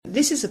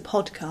This is a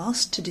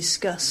podcast to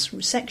discuss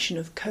resection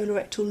of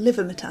colorectal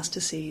liver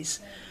metastases,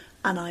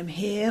 and I'm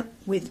here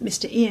with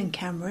Mr. Ian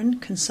Cameron,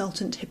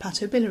 consultant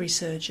hepatobiliary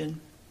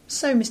surgeon.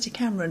 So, Mr.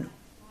 Cameron,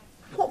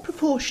 what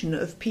proportion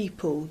of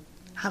people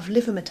have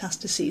liver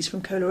metastases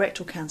from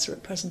colorectal cancer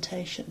at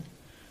presentation?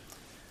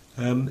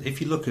 If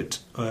you look at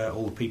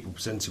all the people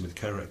presenting with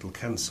colorectal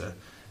cancer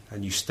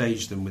and you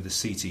stage them with a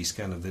CT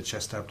scan of the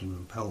chest, abdomen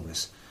and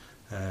pelvis,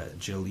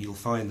 Jill, you'll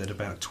find that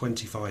about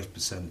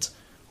 25%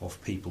 of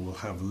people will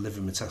have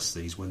liver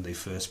metastases when they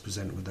first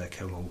present with their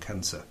colon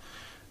cancer.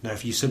 Now,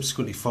 if you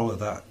subsequently follow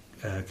that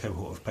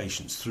cohort of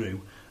patients through,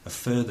 a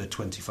further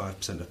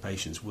 25% of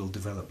patients will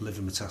develop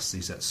liver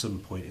metastases at some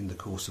point in the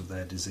course of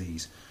their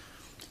disease.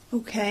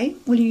 Okay,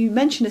 well, you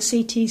mentioned a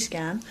CT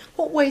scan.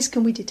 What ways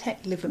can we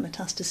detect liver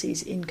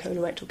metastases in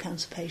colorectal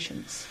cancer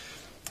patients?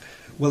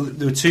 Well,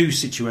 there are two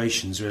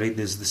situations really.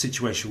 There's the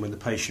situation when the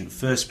patient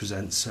first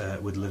presents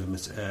with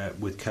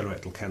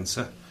colorectal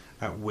cancer,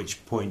 at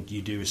which point you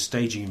do a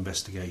staging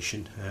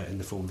investigation in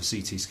the form of a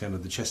CT scan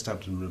of the chest,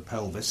 abdomen and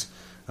pelvis,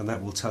 and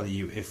that will tell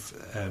you if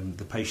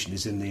the patient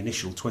is in the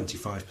initial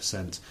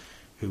 25%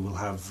 who will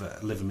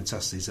have liver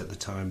metastases at the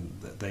time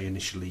that they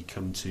initially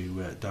come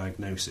to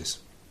diagnosis.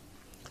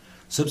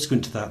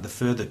 Subsequent to that, the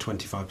further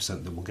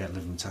 25% that will get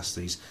liver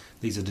metastases,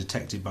 these are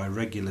detected by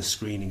regular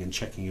screening and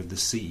checking of the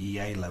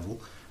CEA level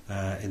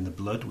in the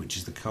blood, which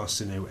is the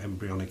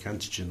carcinoembryonic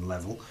antigen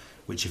level,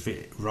 which if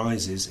it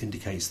rises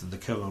indicates that the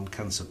colon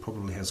cancer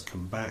probably has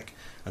come back,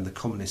 and the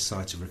commonest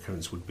site of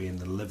recurrence would be in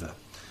the liver.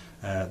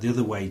 The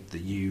other way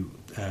that you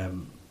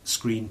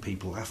screen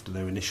people after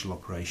their initial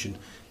operation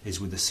is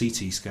with a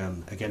CT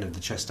scan, again of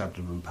the chest,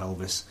 abdomen and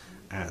pelvis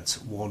at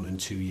 1 and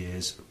 2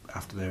 years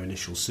after their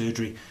initial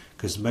surgery,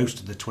 because most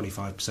of the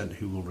 25%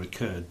 who will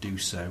recur do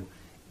so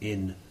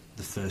in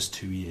the first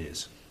 2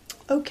 years.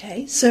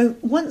 Okay, so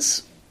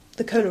once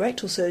the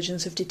colorectal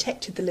surgeons have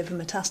detected the liver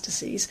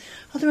metastases,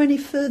 are there any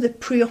further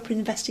pre-op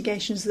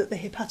investigations that the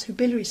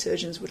hepatobiliary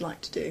surgeons would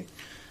like to do?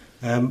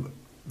 The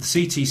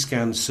CT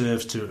scan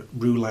serves to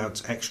rule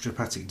out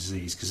extrahepatic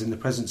disease, because in the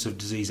presence of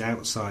disease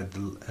outside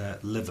the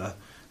liver,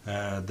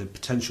 the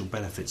potential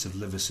benefits of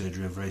liver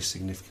surgery are very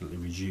significantly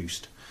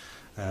reduced.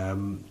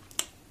 After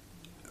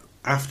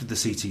the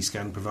CT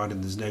scan,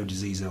 provided there's no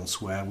disease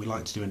elsewhere, we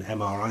like to do an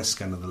MRI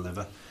scan of the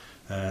liver,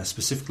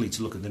 specifically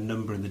to look at the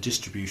number and the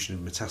distribution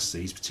of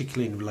metastases,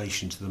 particularly in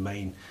relation to the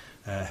main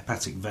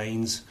hepatic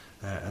veins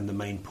and the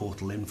main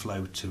portal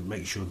inflow, to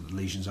make sure that the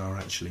lesions are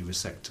actually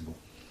resectable.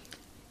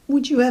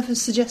 Would you ever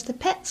suggest a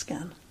PET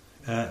scan?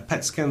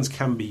 PET scans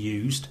can be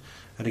used,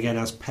 and again,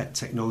 as PET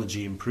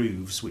technology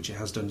improves, which it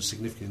has done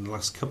significantly in the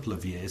last couple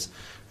of years,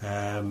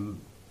 PET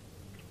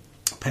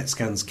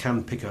scans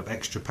can pick up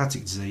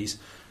extrahepatic disease,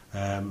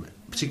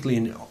 particularly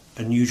in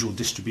unusual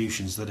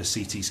distributions that a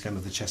CT scan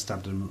of the chest,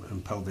 abdomen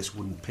and pelvis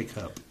wouldn't pick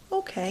up.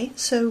 Okay,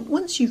 so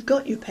once you've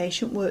got your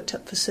patient worked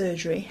up for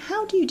surgery,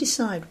 how do you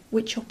decide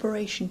which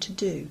operation to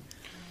do?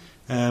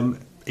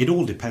 It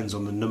all depends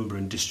on the number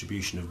and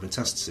distribution of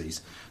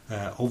metastases.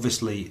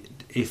 Obviously,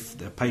 if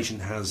the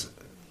patient has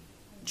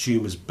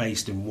tumours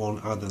based in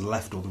either the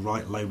left or the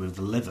right lobe of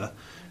the liver,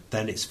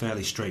 then it's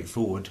fairly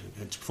straightforward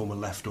to perform a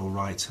left or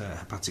right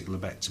hepatic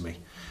lobectomy.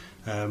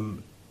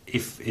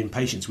 If in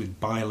patients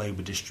with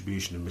bilobar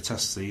distribution of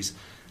metastases,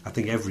 I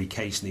think every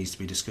case needs to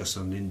be discussed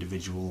on an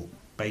individual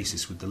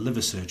basis with the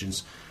liver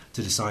surgeons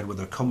to decide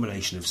whether a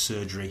combination of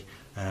surgery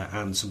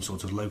and some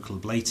sort of local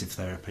ablative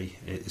therapy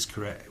is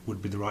correct,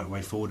 would be the right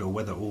way forward, or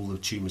whether all the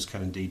tumours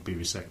can indeed be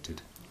resected.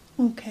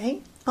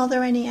 Okay. Are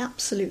there any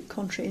absolute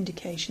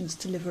contraindications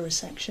to liver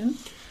resection?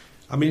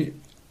 I mean,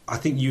 I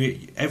think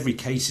every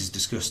case is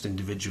discussed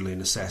individually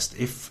and assessed.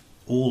 If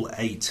all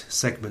 8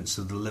 segments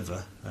of the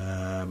liver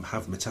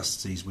have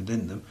metastases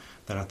within them,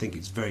 then I think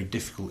it's very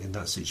difficult in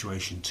that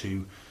situation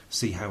to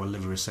see how a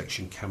liver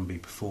resection can be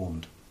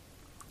performed.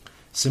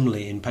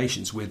 Similarly, in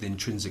patients with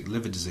intrinsic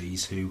liver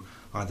disease who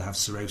either have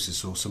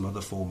cirrhosis or some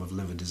other form of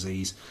liver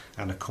disease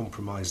and a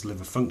compromised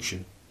liver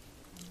function,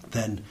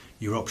 then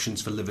your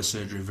options for liver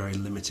surgery are very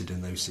limited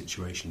in those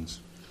situations.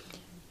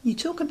 You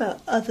talk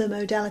about other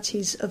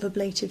modalities of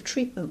ablative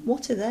treatment.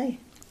 What are they?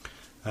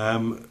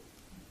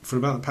 For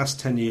about the past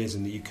 10 years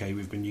in the UK,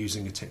 we've been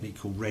using a technique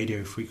called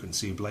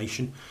radiofrequency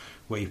ablation,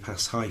 where you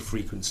pass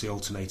high-frequency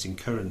alternating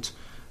current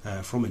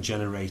from a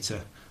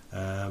generator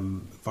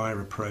via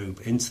a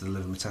probe into the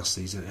liver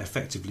metastases, and it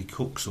effectively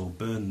cooks or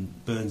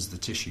burns the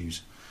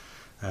tissues,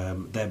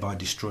 thereby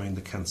destroying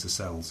the cancer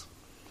cells.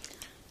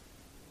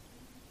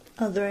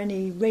 Are there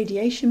any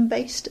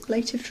radiation-based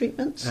ablative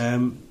treatments?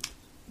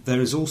 There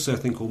is also a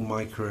thing called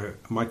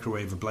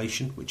microwave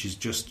ablation, which is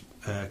just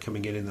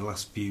coming in the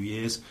last few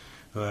years,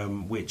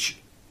 which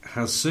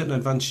has certain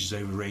advantages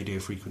over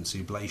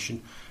radiofrequency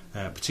ablation,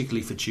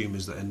 particularly for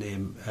tumours that are near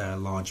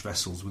large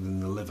vessels within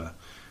the liver.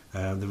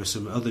 There are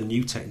some other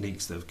new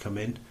techniques that have come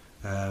in,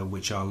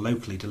 which are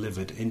locally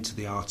delivered into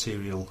the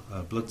arterial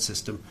blood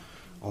system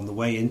on the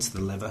way into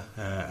the liver,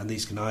 and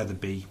these can either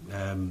be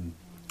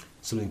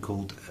something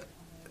called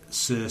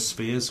SIR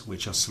spheres,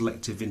 which are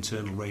selective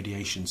internal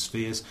radiation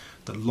spheres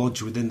that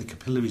lodge within the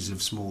capillaries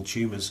of small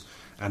tumours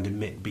and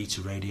emit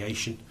beta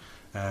radiation.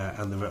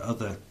 And there are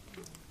other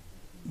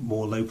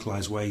more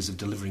localised ways of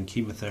delivering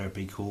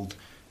chemotherapy called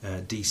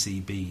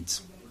DC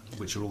beads,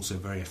 which are also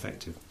very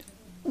effective.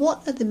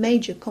 What are the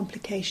major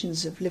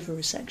complications of liver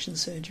resection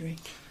surgery?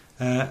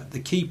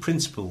 The key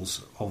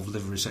principles of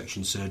liver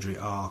resection surgery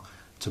are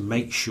to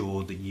make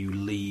sure that you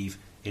leave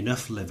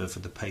enough liver for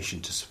the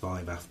patient to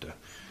survive after.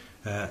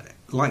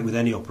 Like with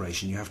any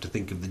operation, you have to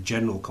think of the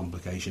general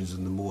complications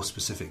and the more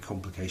specific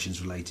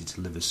complications related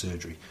to liver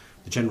surgery.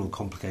 The general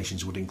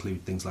complications would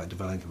include things like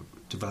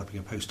developing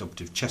a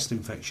post-operative chest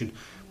infection,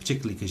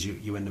 particularly because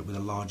you end up with a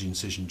large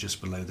incision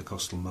just below the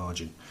costal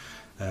margin.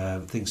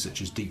 Things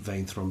such as deep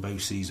vein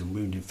thromboses and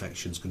wound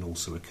infections can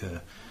also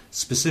occur.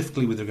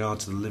 Specifically with regard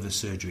to the liver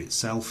surgery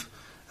itself,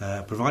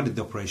 provided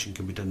the operation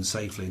can be done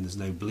safely and there's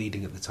no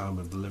bleeding at the time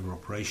of the liver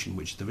operation,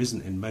 which there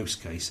isn't in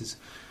most cases,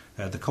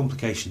 the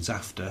complications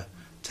after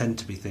tend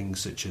to be things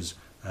such as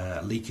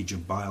leakage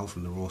of bile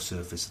from the raw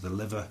surface of the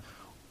liver,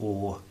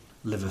 or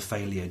liver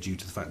failure due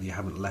to the fact that you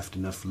haven't left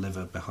enough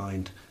liver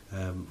behind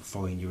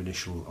following your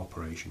initial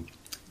operation.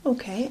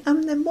 Okay,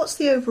 and then what's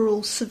the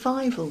overall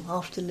survival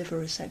after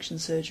liver resection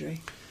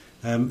surgery?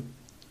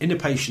 In a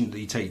patient that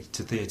you take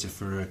to theatre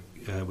for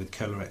with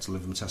colorectal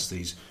liver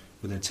metastases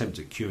with an attempt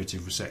at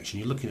curative resection,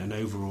 you're looking at an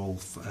overall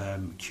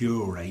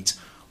cure rate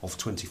of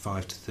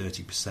 25 to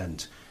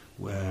 30%,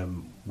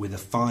 with a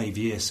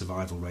 5-year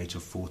survival rate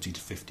of 40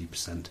 to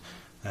 50%,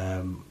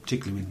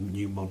 particularly with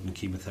new modern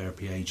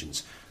chemotherapy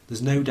agents.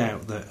 There's no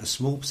doubt that a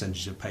small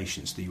percentage of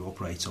patients that you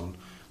operate on,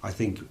 I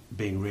think,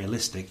 being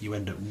realistic, you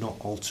end up not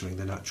altering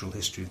the natural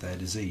history of their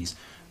disease.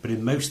 But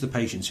in most of the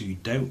patients who you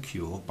don't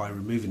cure, by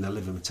removing their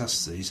liver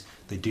metastases,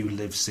 they do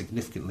live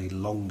significantly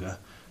longer,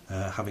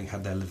 having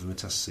had their liver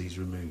metastases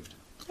removed.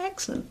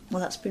 Excellent.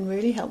 Well, that's been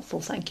really helpful.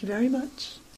 Thank you very much.